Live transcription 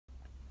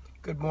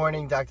Good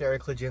morning, Dr.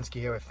 Eric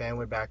Chludzinski here with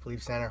Fanwood Back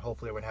Relief Center.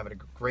 Hopefully everyone having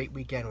a great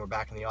weekend. We're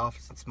back in the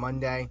office. It's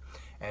Monday,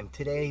 and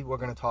today we're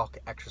going to talk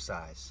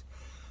exercise.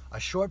 A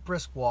short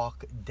brisk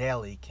walk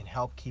daily can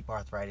help keep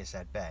arthritis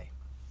at bay.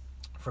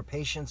 For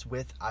patients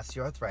with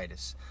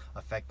osteoarthritis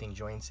affecting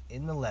joints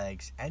in the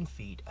legs and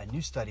feet, a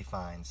new study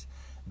finds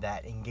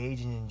that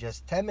engaging in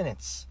just 10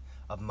 minutes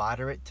of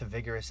moderate to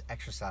vigorous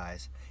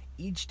exercise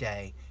each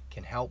day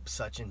can help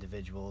such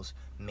individuals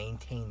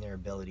maintain their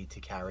ability to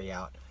carry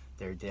out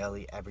their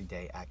daily,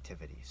 everyday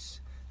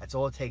activities. That's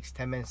all it takes,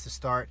 10 minutes to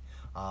start.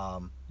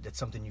 That's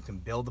something you can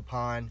build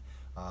upon,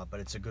 but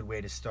it's a good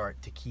way to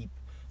start to keep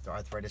the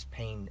arthritis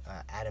pain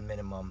at a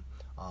minimum,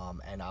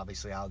 and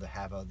obviously have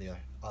the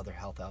other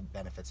health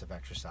benefits of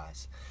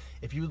exercise.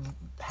 If you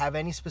have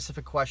any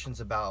specific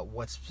questions about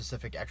what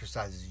specific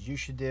exercises you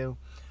should do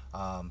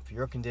for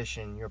your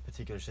condition, your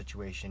particular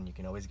situation, you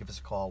can always give us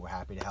a call. We're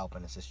happy to help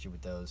and assist you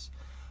with those.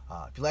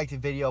 If you liked the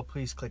video,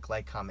 please click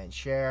like, comment,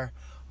 share.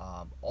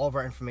 All of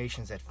our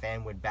information is at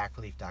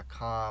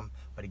fanwoodbackrelief.com.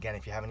 But again,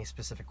 if you have any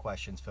specific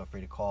questions, feel free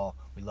to call.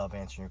 We love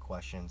answering your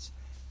questions.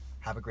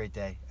 Have a great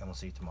day, and we'll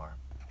see you tomorrow.